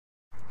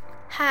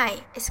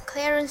Hi, it's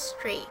Clarence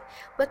Street.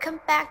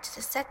 Welcome back to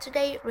the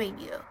Saturday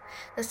Radio.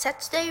 The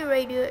Saturday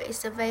Radio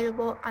is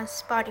available on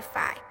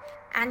Spotify,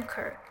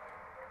 Anchor,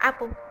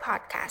 Apple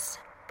Podcasts,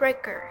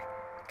 Breaker,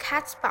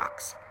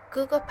 Castbox,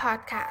 Google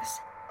Podcasts,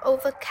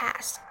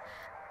 Overcast,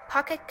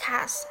 Pocket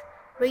Cast,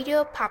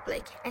 Radio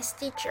Public, and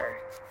Stitcher.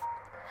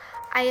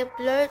 I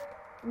upload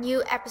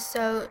new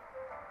episodes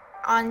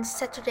on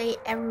Saturday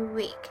every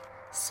week,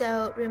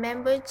 so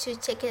remember to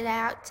check it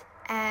out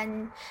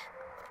and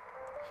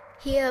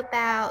hear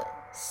about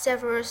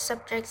several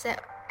subjects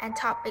and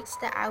topics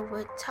that I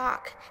will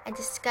talk and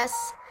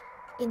discuss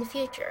in the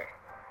future.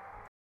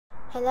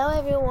 Hello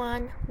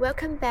everyone,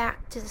 welcome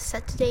back to the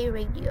Saturday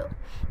Radio,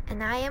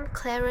 and I am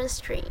Clarence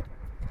Street.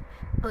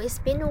 It's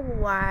been a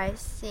while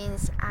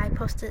since I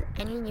posted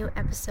any new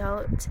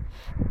episodes,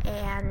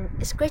 and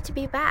it's great to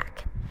be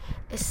back.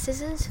 It's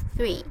season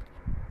 3,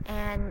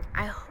 and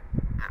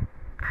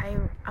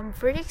I'm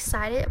very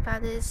excited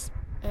about this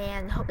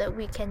and hope that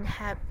we can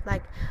have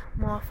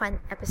more fun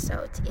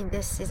episodes in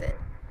this season.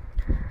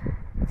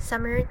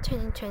 Summer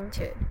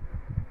 2022.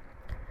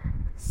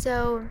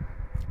 So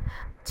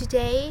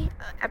today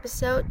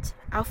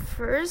our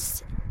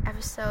first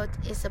episode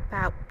is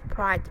about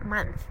Pride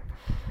Month.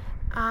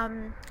 At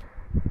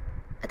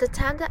the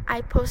time that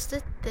I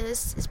posted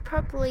this, is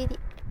probably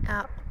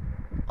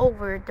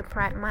over the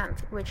Pride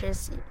Month, which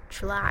is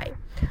July.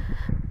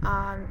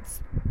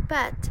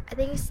 But I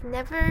think it's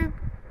never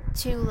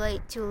too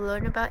late to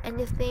learn about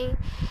anything,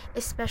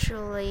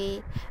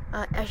 especially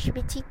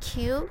LGBT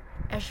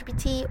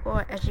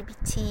or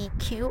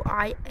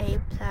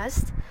LGBTQIA+,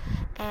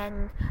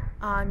 and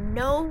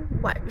know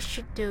what we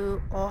should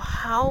do or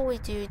how we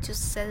do to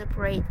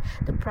celebrate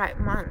the Pride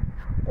Month,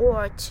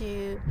 or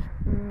to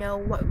know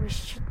what we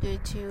should do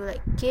to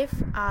give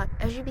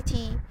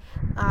LGBT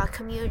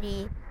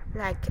community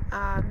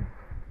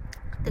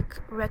the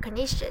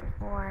recognition,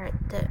 or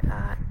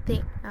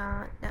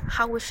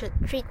how we should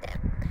treat them.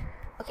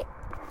 Okay,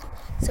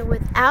 so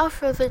without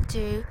further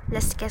ado,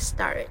 let's get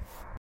started.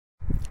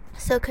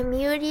 So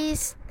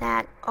communities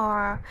that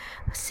are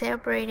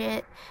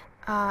celebrated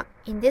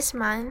in this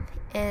month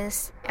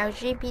is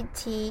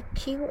LGBTQIA.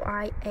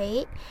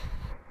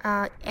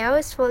 L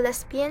is for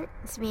lesbian,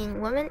 it means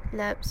woman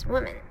loves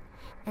woman.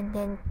 And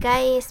then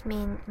gay is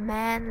mean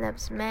man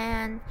loves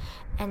man.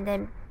 And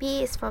then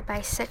B is for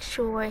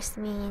bisexual, it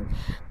means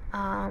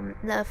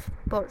love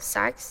both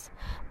sexes.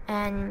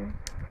 And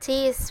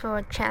T is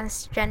for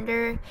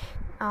transgender.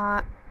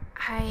 I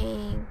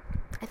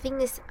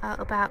think it's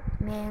about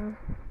man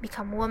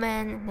become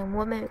woman and then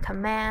woman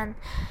become man,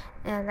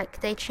 and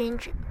they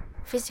change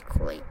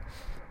physically.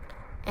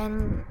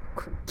 And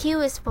Q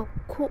is for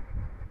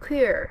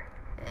queer,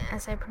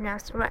 as I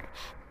pronounced it right,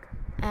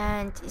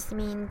 and it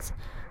means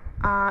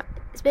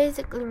it's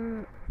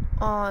basically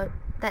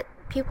that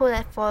people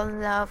that fall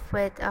in love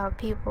with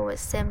people with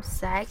same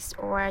sex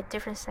or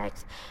different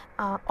sex,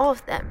 all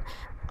of them,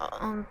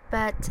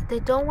 but they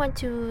don't want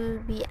to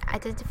be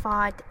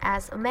identified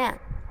as a man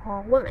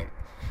or woman.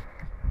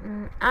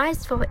 I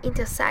is for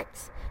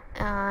intersex.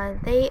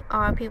 They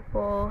are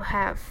people who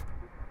have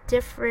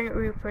different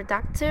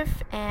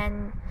reproductive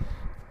and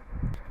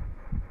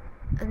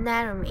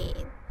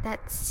anatomy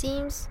that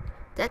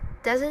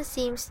doesn't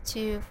seem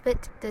to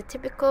fit the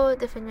typical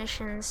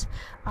definitions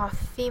of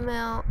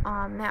female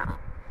or male.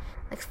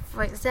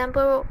 For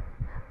example,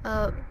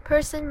 a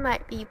person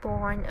might be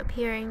born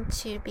appearing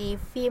to be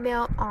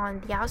female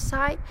on the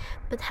outside,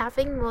 but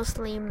having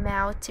mostly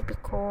male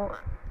typical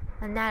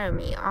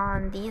anatomy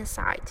on the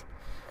inside.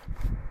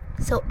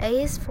 So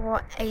A is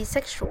for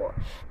asexual.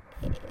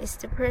 It's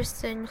the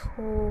person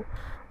who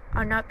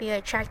are not being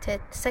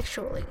attracted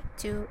sexually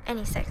to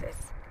any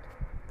sexes.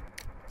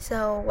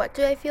 So what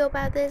do I feel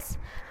about this?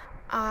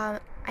 I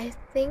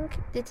think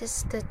this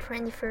is the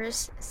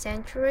 21st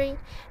century,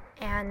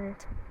 and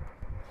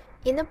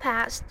in the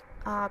past,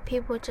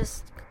 people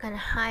just kind of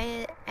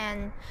hide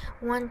and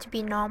want to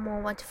be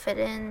normal, want to fit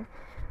in.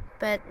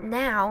 But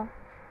now,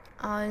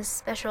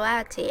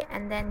 speciality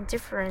and then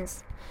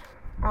difference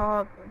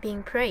are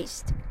being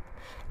praised,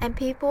 and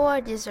people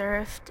are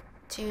deserved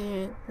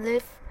to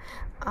live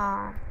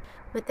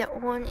with their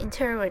own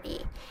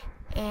integrity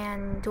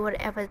and do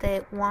whatever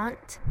they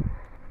want,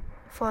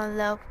 fall in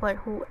love with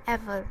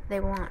whoever they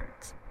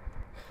want.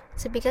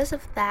 So because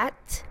of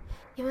that,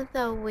 even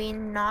though we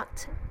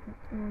not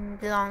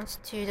belongs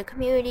to the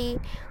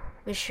community,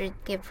 we should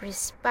give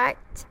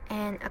respect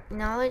and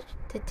acknowledge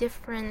the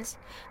difference,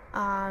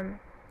 and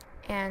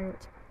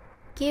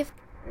give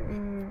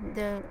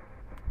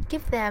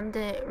them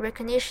the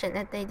recognition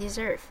that they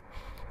deserve.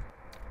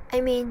 I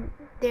mean,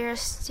 they're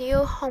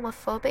still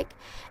homophobic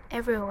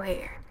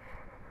everywhere.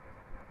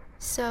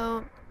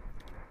 So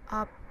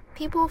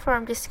people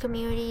from this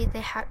community,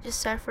 they have to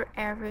suffer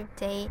every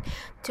day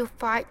to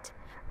fight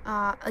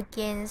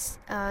against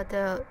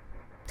the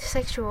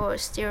sexual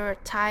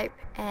stereotype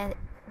and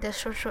the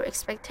social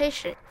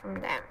expectation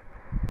from them,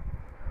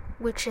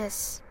 which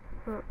is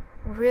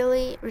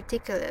really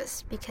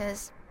ridiculous,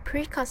 because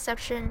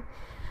preconception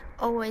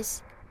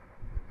always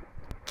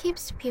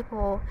keeps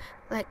people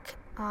like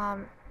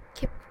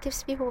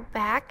keeps people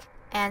back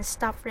and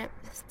stop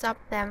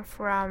them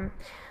from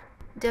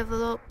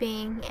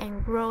developing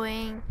and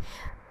growing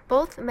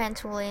both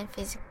mentally and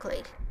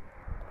physically.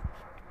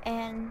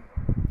 And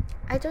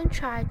I don't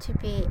try to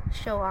be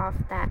show off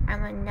that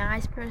I'm a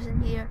nice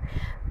person here,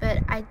 but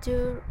I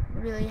do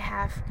really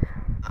have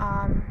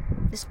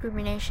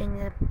discrimination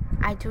that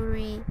I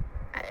do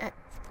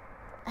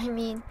I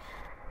mean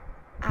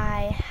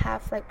I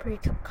have like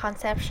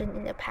preconception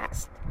in the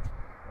past.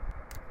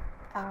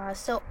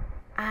 So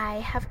I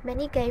have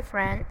many gay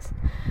friends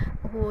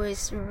who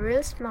is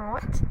really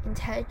smart,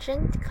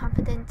 intelligent,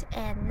 confident,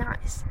 and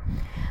nice.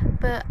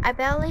 But I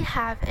barely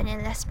have any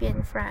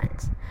lesbian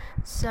friends.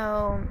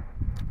 So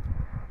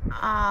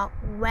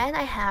when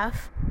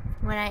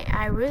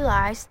I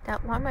realized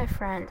that one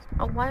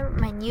of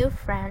my new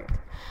friend,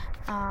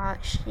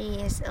 she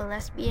is a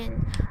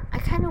lesbian, I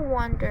kind of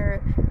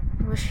wonder,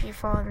 will she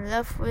fall in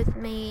love with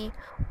me,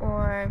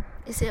 or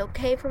is it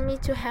okay for me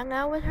to hang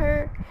out with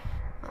her,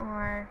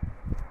 or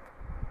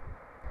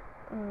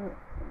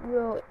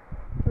will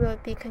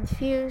be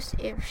confused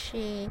if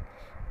she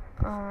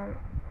have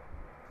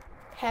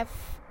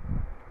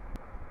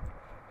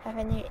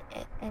any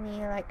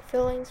like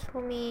feelings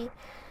for me.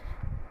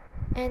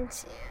 And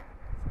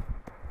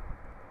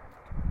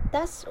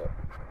that's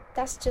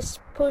just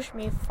pushed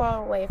me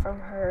far away from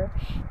her,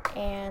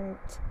 and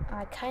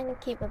I kind of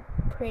keep a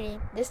pretty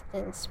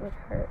distance with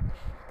her.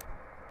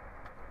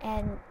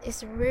 And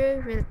it's really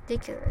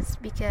ridiculous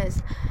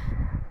because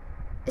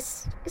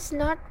it's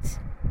not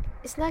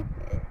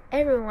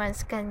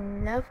everyone's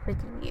gonna love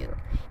with you,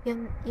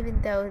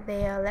 even though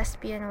they are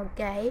lesbian or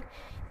gay.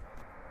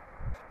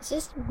 It's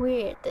just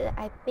weird that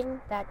I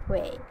think that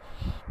way,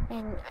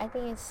 and I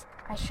think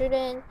I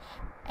shouldn't.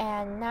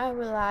 And now I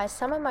realize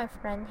some of my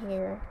friends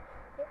here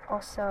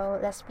also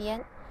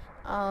lesbian.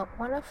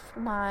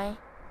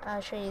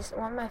 She's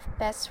one of my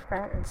best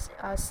friends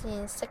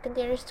since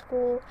secondary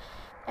school,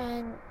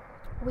 and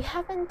we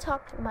haven't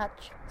talked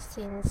much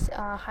since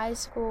high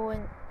school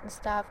and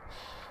stuff.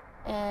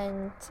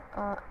 And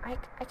I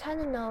kind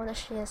of know that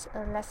she is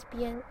a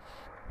lesbian.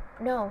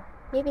 No,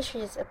 maybe she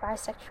is a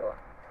bisexual,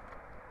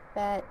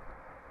 but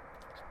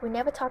we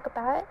never talk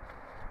about it.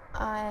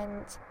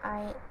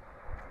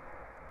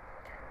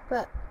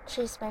 But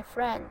she's my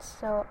friend,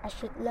 so I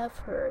should love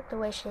her the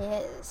way she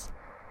is,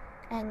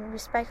 and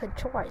respect her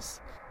choice,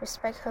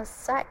 respect her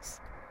sex.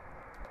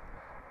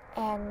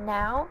 And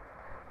now,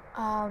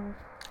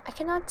 I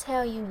cannot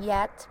tell you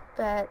yet,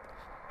 but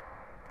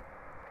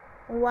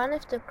one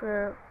of the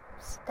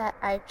groups that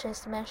I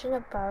just mentioned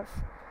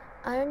above,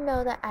 I don't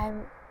know that I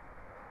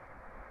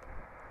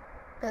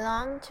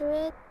belong to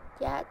it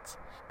yet,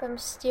 but I'm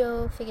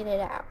still figuring it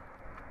out.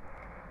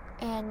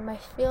 And my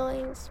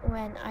feelings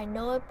when I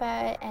know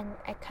about it and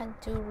I can't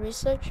do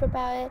research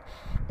about it,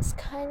 it's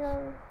kind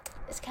of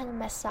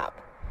messed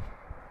up,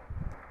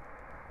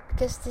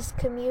 because this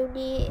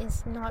community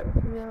is not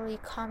really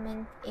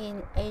common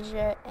in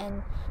Asia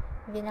and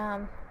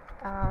Vietnam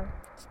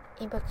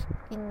in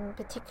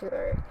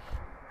particular.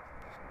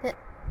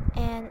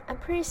 And I'm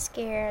pretty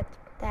scared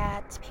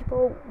that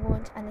people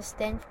won't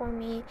understand for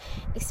me,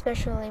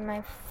 especially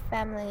my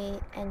family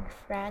and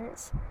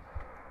friends.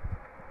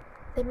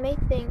 They may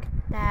think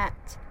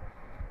that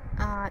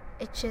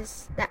it's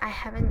just that I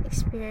haven't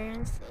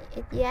experienced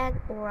it yet,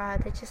 or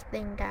they just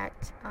think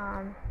that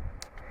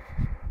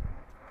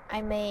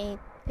I may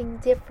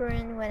think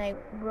different when I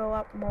grow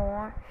up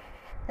more.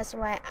 That's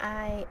why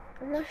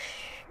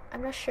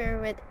I'm not sure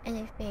with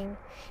anything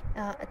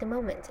at the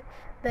moment.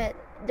 But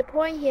the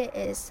point here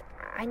is,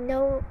 I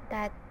know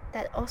that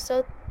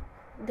also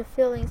the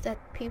feelings that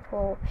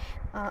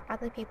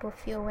other people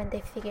feel when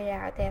they figure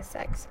out their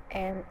sex,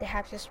 and they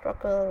have to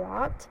struggle a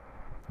lot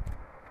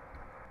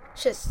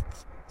just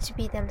to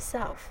be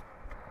themselves.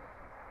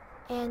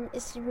 And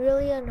it's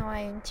really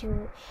annoying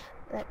to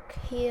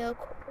hear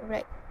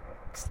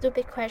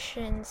stupid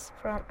questions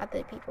from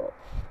other people.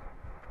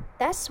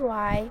 That's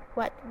why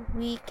what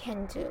we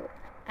can do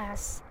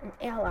as an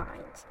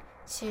airline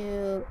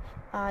to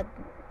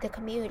the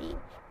community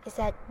is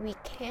that we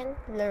can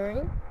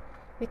learn,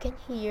 we can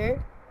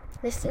hear,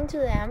 listen to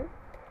them,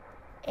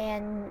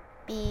 and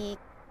be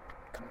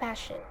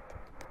compassionate.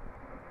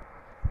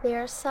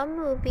 There are some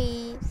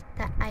movies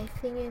that I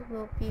think it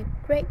will be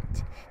great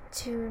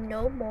to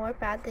know more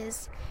about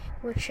this,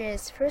 which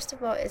is, first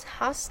of all, is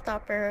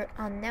Heartstopper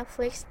on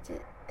Netflix.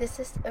 This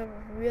is a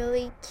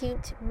really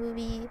cute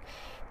movie.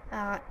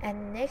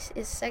 And next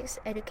is Sex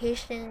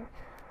Education.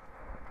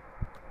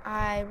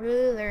 I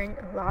really learned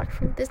a lot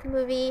from this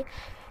movie,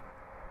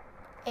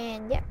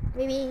 and yeah,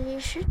 maybe you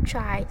should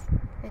try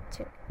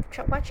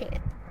watching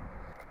it.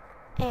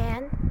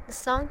 And the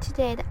song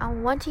today that I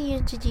want to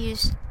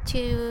introduce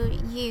to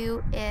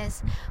you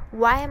is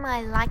Why Am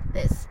I Like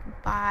This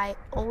by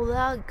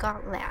Ola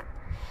Garland.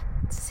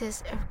 This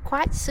is a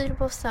quite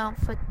suitable song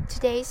for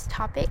today's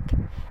topic,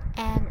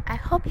 and I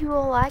hope you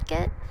will like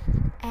it,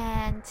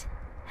 and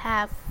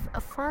have a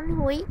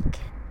fun weekend.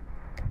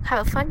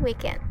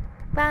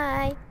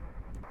 Bye.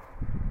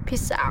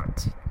 Peace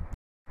out.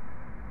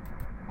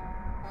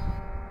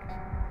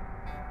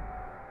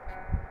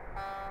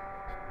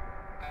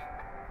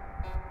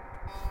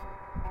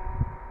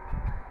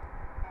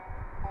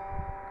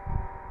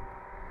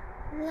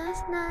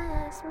 Last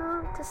night I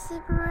smoked a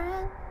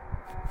cigarette,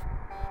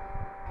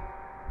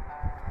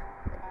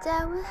 but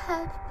that would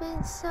have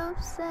been so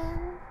sad.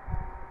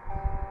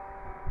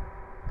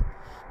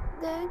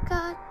 There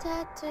got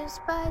tattoos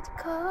by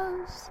the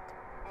coast,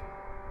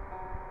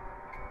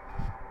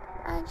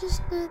 and I just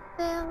stood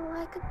there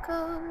like a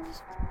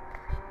ghost.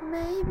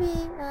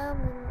 Maybe I'm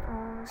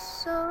an old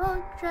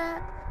soul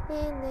trapped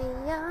in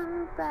a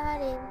young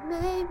body.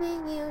 Maybe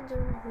you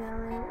don't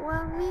really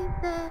want me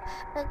there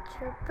at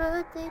your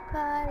birthday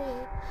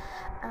party.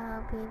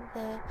 I'll be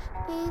there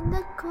in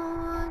the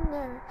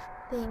corner,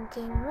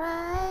 thinking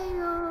right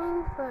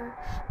over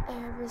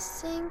every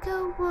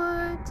single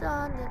word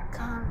on the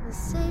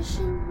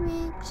conversation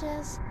we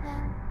just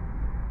had.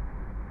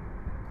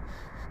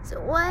 So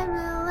why am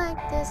I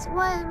like this?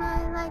 Why am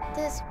I like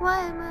this? Why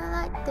am I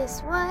like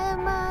this? Why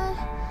am I?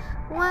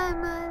 Why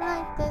am I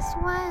like this?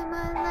 Why am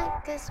I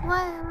like this?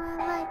 Why am I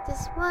like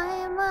this? Why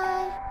am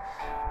I?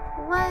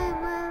 Why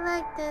am I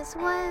like this?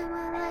 Why am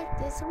I like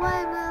this?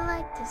 Why am I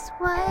like this?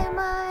 Why am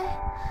I?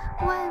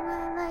 Why am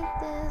I like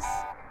this?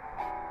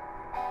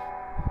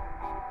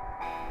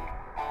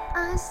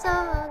 I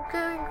saw a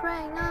girl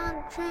crying on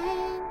the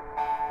train.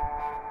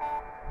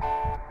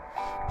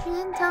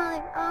 Gin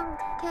tonic on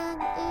the can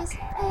is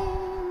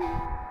pain.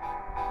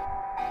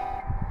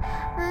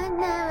 I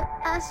never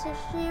asked if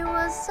she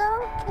was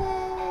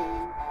okay.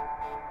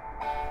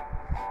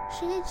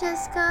 She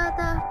just got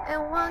up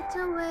and walked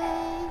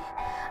away.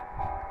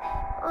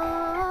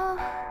 Oh,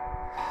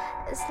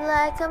 it's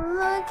like I'm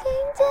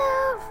looking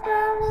down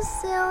from the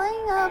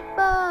ceiling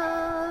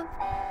above.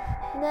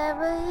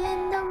 Never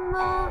in the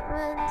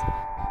moment,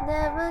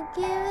 never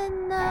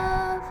giving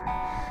up.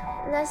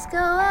 Let's go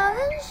out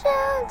and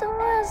shout the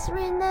words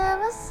we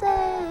never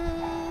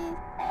said.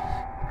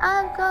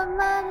 I've got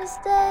my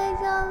mistake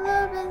on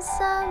loop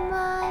inside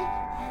my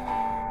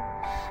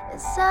head,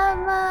 inside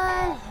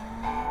my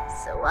head.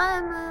 So why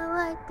am I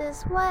like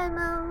this? Why am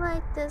I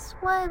like this?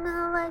 Why am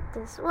I like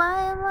this? Why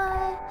am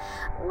I?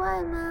 Why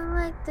am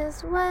I like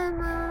this? Why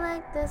am I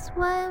like this?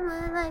 Why am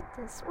I like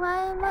this? Why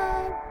am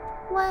I?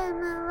 Why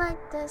am I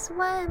like this?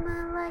 Why am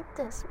I like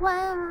this? Why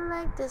am I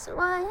like this?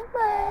 Why am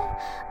I?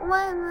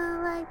 Why am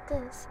I like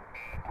this?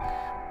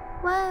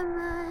 Why am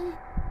I?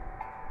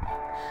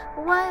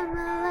 Why am I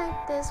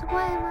like this?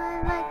 Why am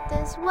I like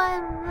this? Why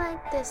am I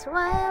like this?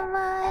 Why am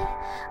I?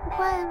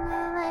 Why am I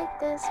like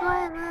this?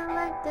 Why am I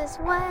like this?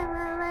 Why am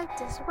I like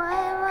this? Why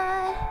am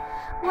I?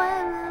 Why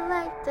am I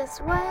like this?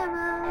 Why am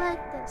I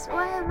like this?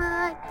 Why am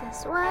I like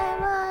this? Why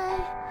am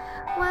I?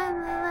 Why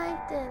am I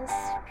like this?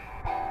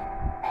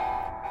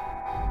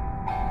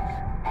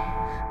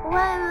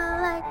 Why am I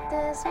like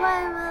this? Why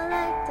am I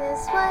like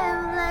this? Why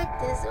am I like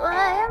this?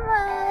 Why am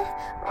I?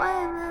 Why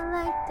am I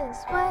like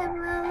this? Why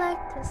am I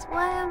like this?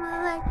 Why am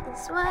I like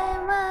this? Why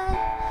am I?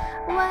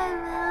 Why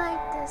am I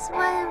like this?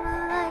 Why am I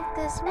like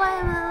this? Why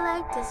am I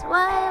like this?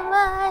 Why am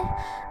I?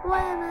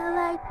 Why am I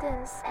like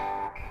this?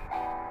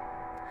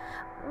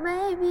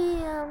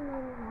 Maybe I'm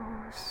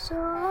a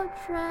soul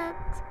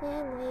trapped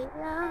in a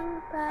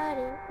young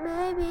body.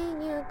 Maybe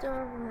you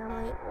don't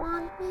really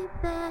want me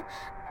there.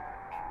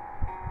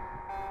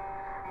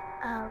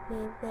 I'll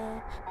be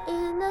there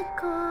in the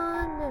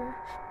corner,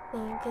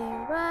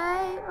 thinking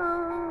right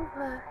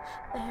over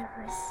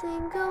every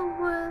single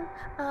word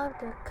of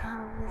the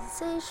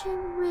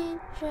conversation we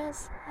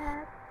just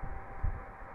had.